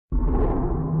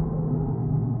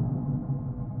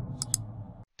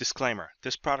Disclaimer: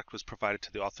 this product was provided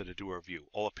to the author to do a review.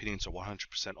 All opinions are 100%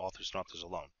 authors and authors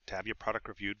alone. To have your product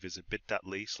reviewed, visit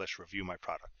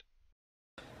bit.ly/reviewmyproduct.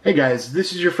 Hey guys,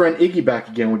 this is your friend Iggy back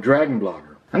again with Dragon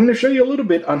Blogger. I'm going to show you a little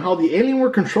bit on how the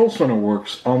Alienware Control Center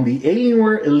works on the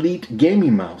Alienware Elite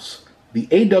gaming mouse, the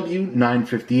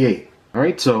AW958.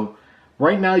 Alright, so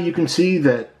right now you can see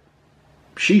that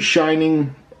she's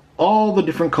shining all the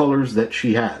different colors that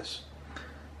she has.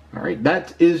 Alright,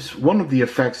 that is one of the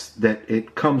effects that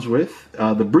it comes with,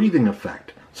 the breathing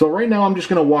effect. So right now I'm just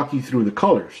going to walk you through the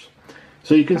colors.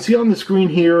 So you can see on the screen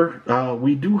here,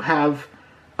 we do have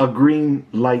a green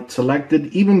light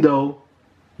selected, even though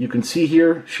you can see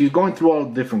here, she's going through all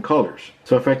the different colors.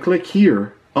 So if I click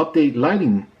here, update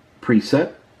lighting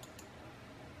preset,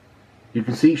 you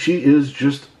can see she is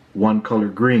just one color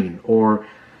green. Or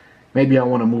maybe I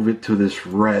want to move it to this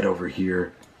red over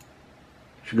here.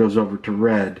 She goes over to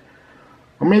red.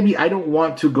 Or maybe I don't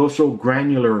want to go so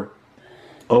granular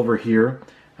over here.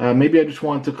 Maybe I just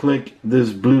want to click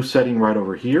this blue setting right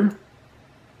over here.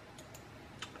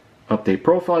 Update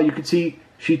profile. You can see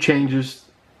she changes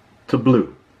to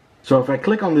blue. So if I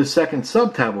click on this second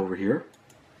sub tab over here,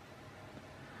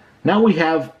 now we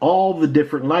have all the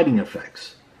different lighting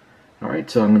effects. Alright,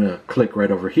 so I'm going to click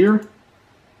right over here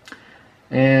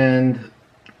and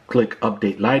click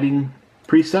update lighting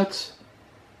presets.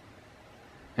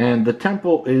 And the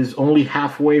tempo is only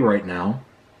halfway right now.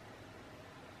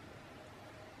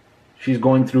 She's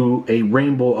going through a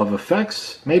rainbow of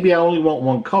effects. Maybe I only want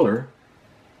one color.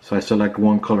 So I select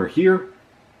one color here.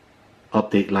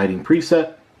 Update lighting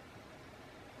preset.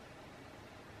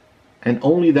 And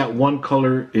only that one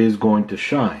color is going to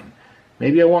shine.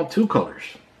 Maybe I want two colors.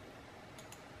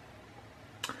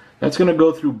 That's going to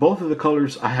go through both of the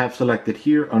colors I have selected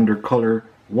here under color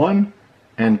 1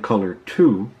 and color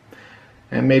 2.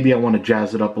 And maybe I want to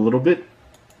jazz it up a little bit.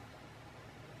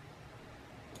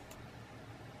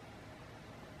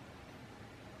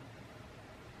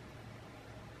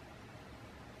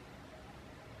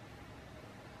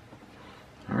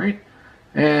 Alright,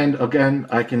 and again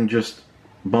I can just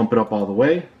bump it up all the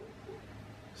way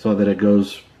so that it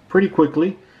goes pretty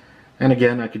quickly. And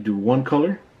again I could do one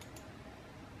color.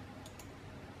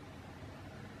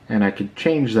 And I could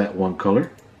change that one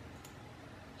color.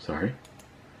 Sorry.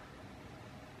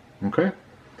 Okay,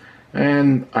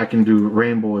 and I can do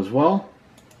rainbow as well.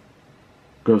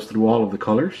 Goes through all of the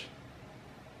colors.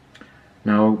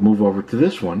 Now I'll move over to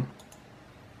this one.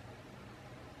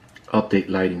 Update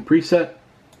lighting preset.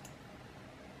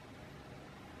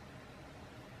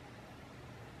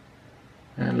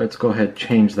 And let's go ahead and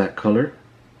change that color.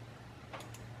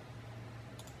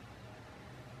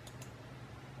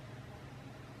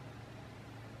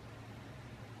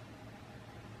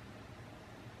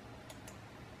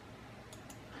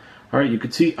 Alright, you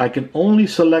can see I can only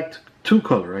select two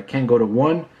color. I can't go to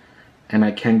one and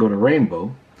I can't go to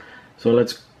rainbow. So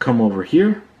let's come over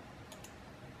here.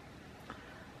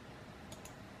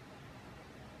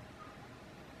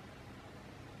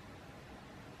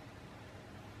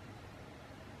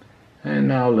 And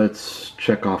now let's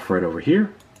check off right over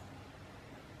here.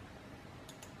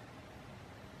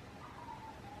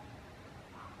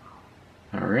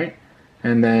 Alright,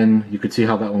 and then you can see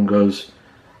how that one goes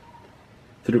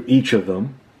through each of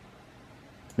them.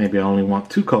 Maybe I only want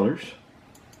two colors.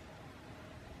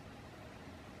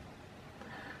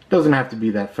 Doesn't have to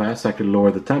be that fast. I could lower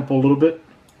the tempo a little bit.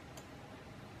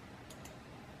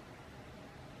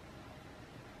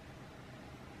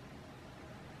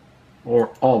 Or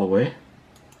all the way.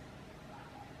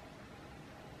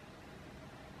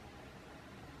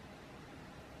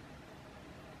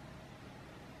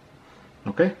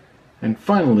 Okay, and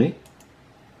finally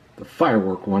the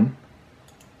firework one.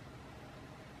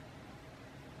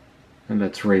 And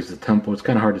let's raise the tempo. It's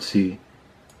kind of hard to see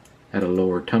at a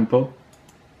lower tempo.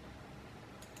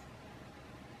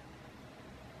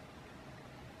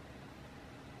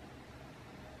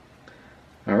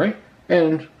 Alright,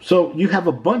 and so you have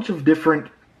a bunch of different,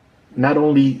 not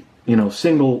only,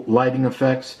 single lighting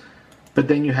effects, but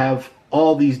then you have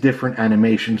all these different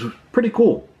animations. Pretty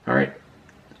cool. Alright,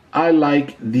 I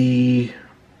like this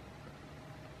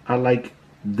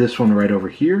one right over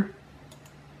here.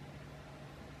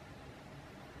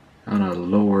 On a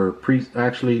lower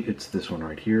actually it's this one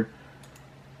right here.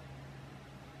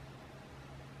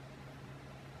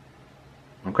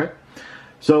 Okay,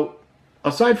 so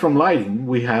aside from lighting,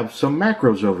 we have some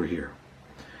macros over here.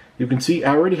 You can see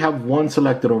I already have one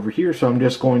selected over here, so I'm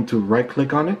just going to right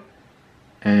click on it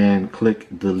and click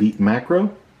delete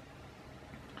macro.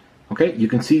 Okay, you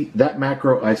can see that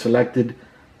macro I selected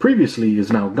previously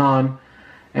is now gone,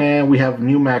 and we have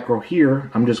new macro here.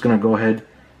 I'm just going to go ahead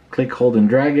click, hold, and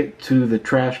drag it to the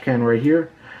trash can right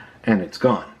here, and it's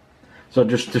gone. So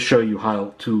just to show you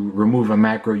how to remove a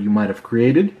macro you might have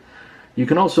created. You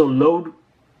can also load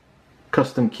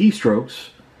custom keystrokes,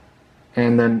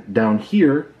 and then down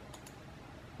here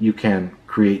you can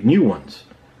create new ones.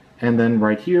 And then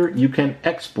right here you can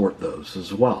export those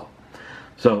as well.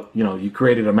 So, you know, you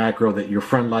created a macro that your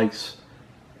friend likes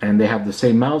and they have the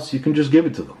same mouse, you can just give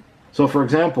it to them. So for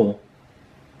example,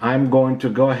 I'm going to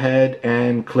go ahead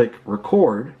and click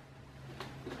record.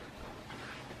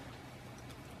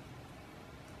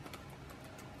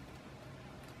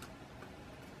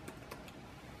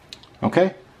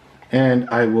 Okay, and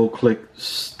I will click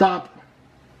stop.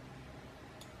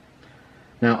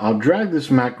 Now I'll drag this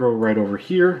macro right over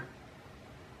here.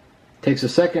 Takes a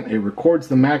second, it records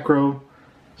the macro.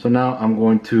 So now I'm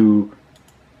going to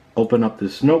open up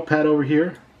this notepad over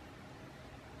here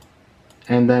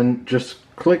and then just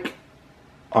click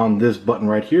on this button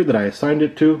right here that I assigned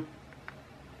it to.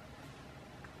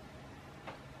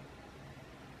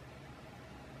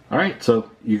 Alright, so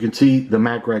you can see the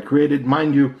macro I created.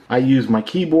 Mind you, I use my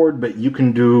keyboard, but you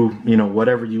can do, you know,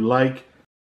 whatever you like.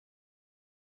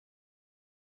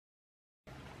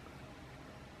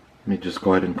 Let me just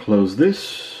go ahead and close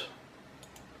this.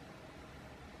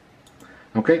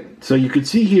 Okay, so you can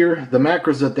see here the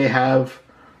macros that they have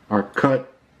are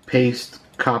cut, paste,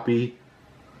 copy,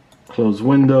 close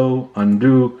window,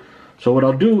 undo. So what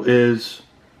I'll do is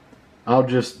I'll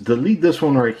just delete this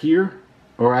one right here,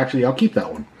 or actually I'll keep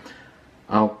that one.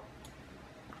 I'll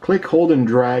click, hold, and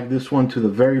drag this one to the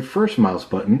very first mouse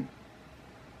button.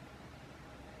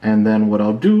 And then what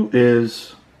I'll do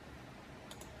is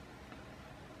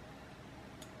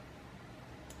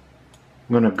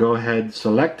I'm going to go ahead,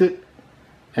 select it,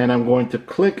 and I'm going to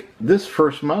click this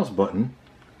first mouse button,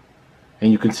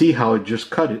 and you can see how it just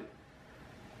cut it.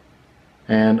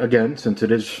 And again, since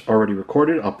it is already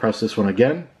recorded, I'll press this one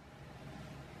again.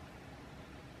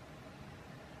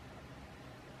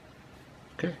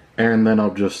 Okay, and then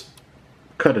I'll just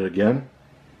cut it again.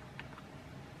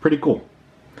 Pretty cool.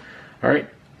 Alright,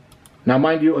 now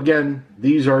mind you, again,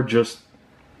 these are just,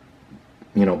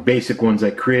 you know, basic ones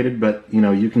I created, but you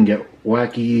know, you can get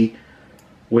wacky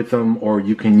with them, or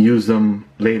you can use them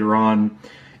later on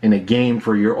in a game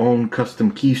for your own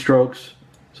custom keystrokes.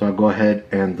 So I'll go ahead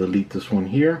and delete this one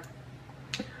here.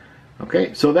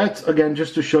 Okay, so that's again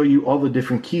just to show you all the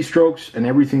different keystrokes and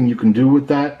everything you can do with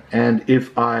that. And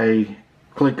if I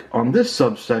click on this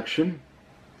subsection,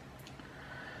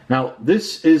 now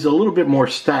this is a little bit more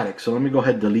static, so let me go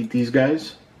ahead and delete these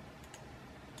guys.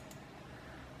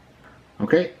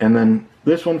 Okay, and then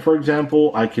this one, for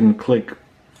example, I can click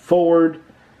forward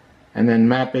and then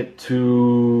map it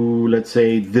to, let's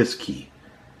say, this key.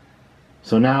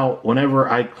 So now whenever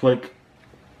I click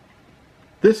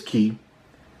this key,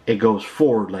 it goes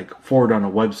forward, like forward on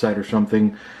a website or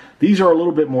something. These are a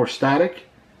little bit more static,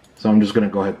 so I'm just going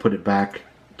to go ahead and put it back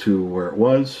to where it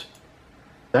was.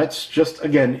 That's just,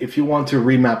 again, if you want to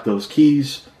remap those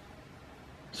keys.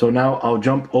 So now I'll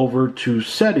jump over to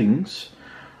settings.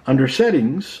 Under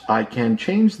settings, I can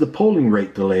change the polling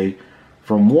rate delay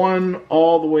from 1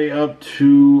 all the way up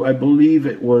to, I believe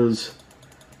it was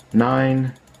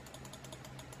 9,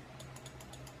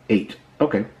 8.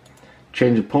 Okay.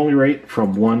 Change the polling rate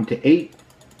from 1 to 8.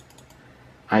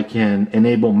 I can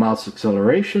enable mouse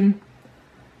acceleration.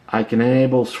 I can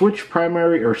enable switch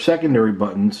primary or secondary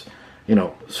buttons. You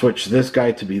know, switch this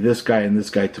guy to be this guy and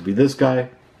this guy to be this guy.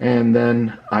 And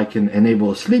then I can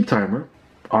enable a sleep timer.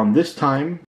 On this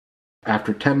time,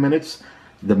 after 10 minutes,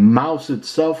 the mouse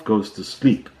itself goes to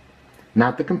sleep.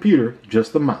 Not the computer,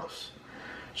 just the mouse.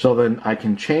 So then I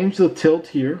can change the tilt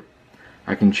here.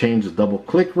 I can change the double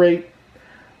click rate,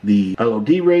 the LOD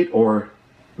rate or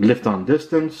lift on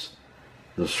distance,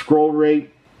 the scroll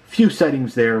rate, few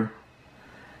settings there.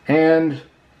 And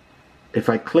if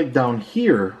I click down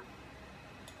here,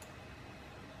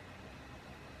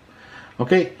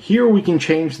 okay, here we can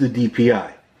change the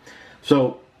DPI.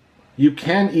 So you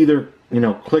can either, you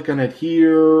know, click on it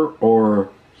here or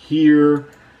here,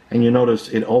 and you notice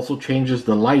it also changes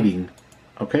the lighting.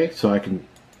 Okay, so I can,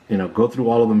 you know, go through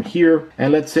all of them here.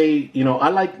 And let's say, you know, I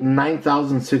like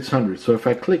 9,600. So if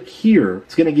I click here,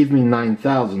 it's going to give me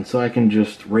 9,000. So I can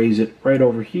just raise it right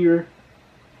over here.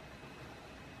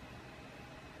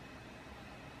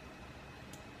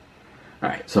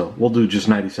 Alright, so we'll do just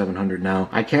 9,700 now.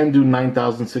 I can do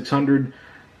 9,600,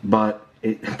 but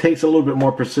it takes a little bit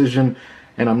more precision,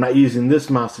 and I'm not using this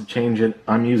mouse to change it.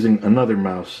 I'm using another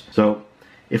mouse. So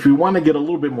if we want to get a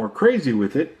little bit more crazy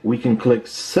with it, we can click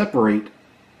separate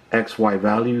XY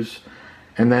values,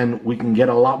 and then we can get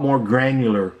a lot more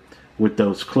granular with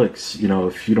those clicks. You know,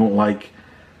 if you don't like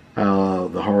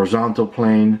the horizontal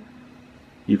plane,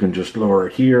 you can just lower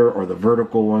it here, or the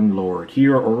vertical one, lower it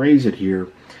here, or raise it here,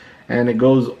 and it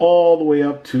goes all the way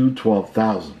up to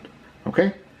 12,000.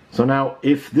 Okay, so now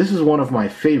if this is one of my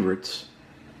favorites,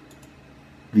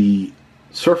 the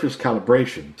surface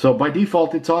calibration. So by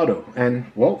default it's auto,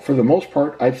 and well, for the most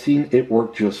part I've seen it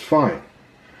work just fine.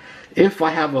 If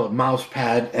I have a mouse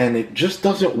pad and it just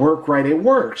doesn't work right, it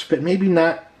works, but maybe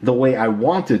not the way I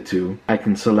want it to, I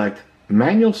can select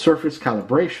manual surface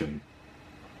calibration,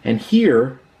 and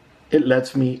here it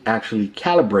lets me actually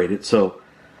calibrate it. So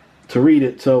to read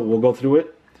it, so we'll go through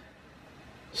it.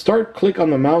 Start, click on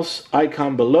the mouse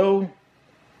icon below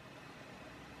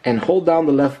and hold down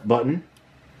the left button.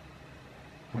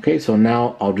 Okay, so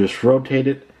now I'll just rotate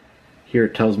it. Here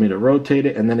it tells me to rotate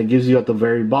it, and then it gives you at the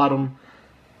very bottom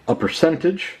a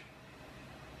percentage.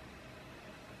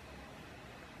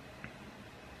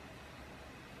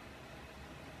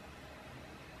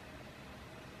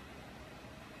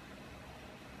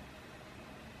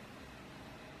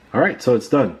 Alright, so it's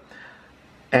done.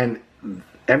 And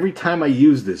every time I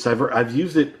use this, I've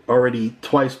used it already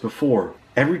twice before.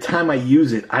 Every time I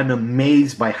use it, I'm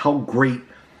amazed by how great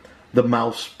the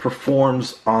mouse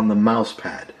performs on the mouse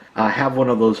pad. I have one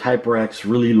of those HyperX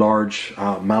really large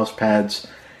mouse pads,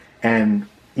 and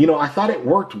you know, I thought it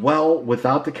worked well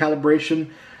without the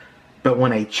calibration, but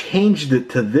when I changed it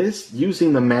to this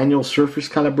using the manual surface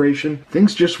calibration,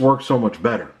 things just work so much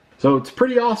better. So it's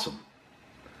pretty awesome.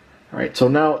 Alright, so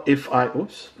now if I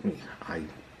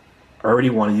already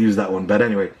want to use that one, but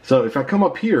anyway, so if I come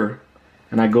up here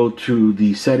and I go to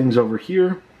the settings over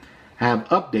here, I have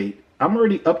update. I'm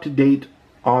already up to date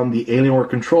on the Alienware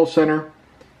Control Center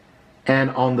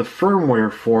and on the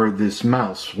firmware for this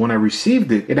mouse. When I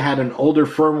received it, it had an older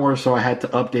firmware, so I had to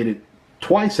update it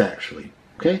twice actually.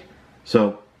 Okay,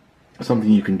 so something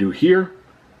you can do here,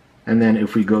 and then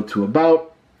if we go to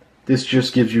about, this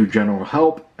just gives you general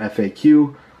help,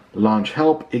 FAQ, launch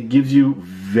help. It gives you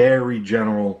very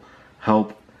general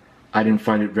help. I didn't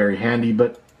find it very handy,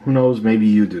 but who knows, maybe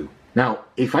you do. Now,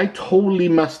 if I totally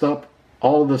messed up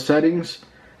all the settings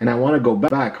and I want to go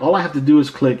back, all I have to do is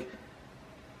click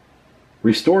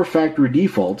restore factory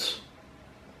defaults,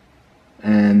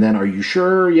 and then are you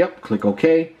sure? Yep, click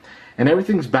OK, and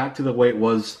everything's back to the way it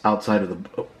was outside of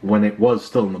the, when it was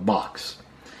still in the box.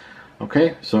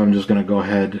 Okay, so I'm just going to go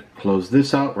ahead, close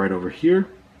this out right over here.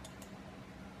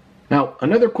 Now,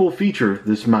 another cool feature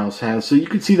this mouse has, so you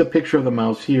can see the picture of the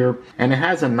mouse here, and it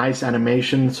has a nice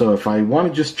animation. So if I want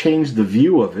to just change the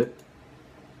view of it,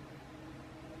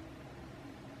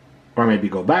 or maybe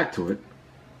go back to it,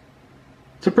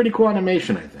 it's a pretty cool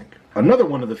animation, I think. Another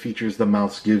one of the features the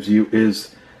mouse gives you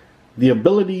is the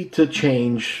ability to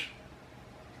change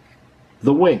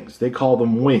the wings. They call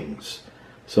them wings.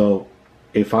 So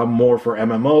if I'm more for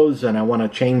MMOs and I want to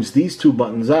change these two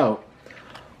buttons out,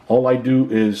 all I do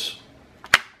is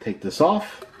take this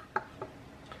off,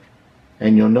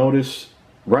 and you'll notice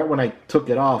right when I took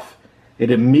it off, it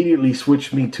immediately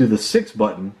switched me to the 6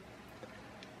 button.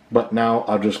 But now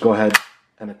I'll just go ahead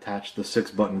and attach the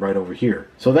 6 button right over here.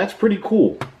 So that's pretty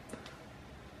cool.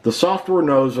 The software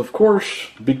knows, of course,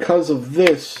 because of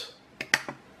this,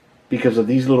 because of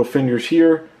these little fingers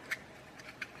here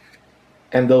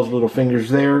and those little fingers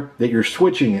there, that you're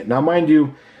switching it. Now mind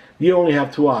you, you only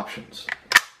have 2 options,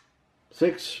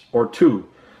 6 or 2.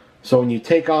 So when you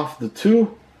take off the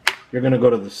 2, you're going to go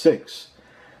to the 6.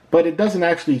 But it doesn't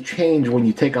actually change when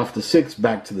you take off the 6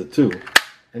 back to the 2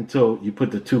 until you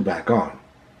put the 2 back on.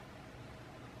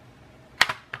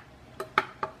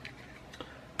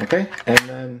 Okay, and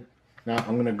then now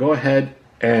I'm going to go ahead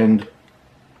and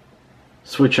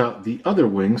switch out the other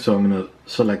wing. So I'm going to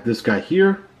select this guy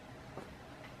here,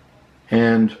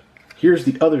 and here's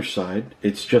the other side.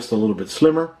 It's just a little bit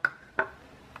slimmer.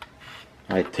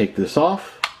 I take this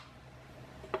off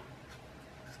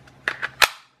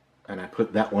and I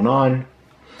put that one on.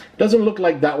 Doesn't look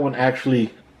like that one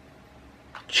actually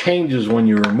changes when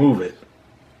you remove it.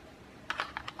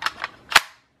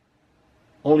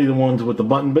 Only the ones with the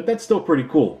button, but that's still pretty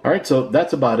cool. Alright, so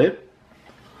that's about it.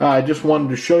 I just wanted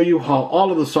to show you how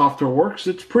all of the software works.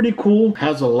 It's pretty cool,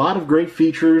 has a lot of great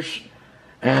features,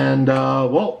 and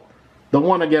well, the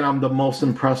one again I'm the most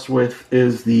impressed with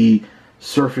is the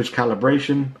surface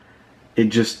calibration.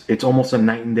 It's almost a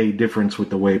night and day difference with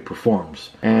the way it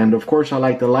performs. And of course I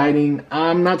like the lighting.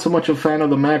 I'm not so much a fan of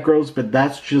the macros, but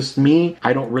that's just me.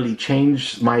 I don't really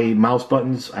change my mouse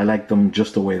buttons. I like them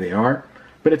just the way they are.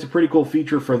 But it's a pretty cool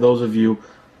feature for those of you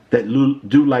that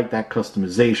do like that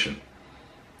customization.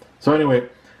 So anyway,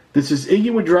 This is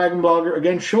Iggy with Dragon Blogger,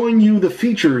 again showing you the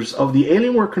features of the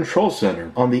Alienware Control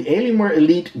Center on the Alienware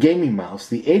Elite gaming mouse,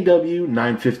 the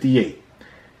AW958.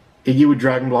 Iggy with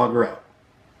Dragon Blogger out.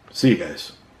 See you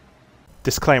guys.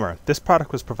 Disclaimer: this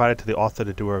product was provided to the author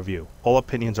to do a review. All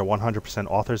opinions are 100%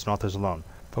 authors and authors alone.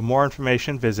 For more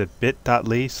information, visit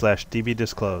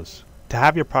bit.ly/dbdisclose. To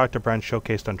have your product or brand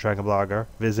showcased on Dragon Blogger,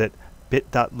 visit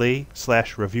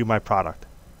bit.ly/reviewmyproduct.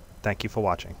 Thank you for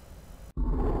watching.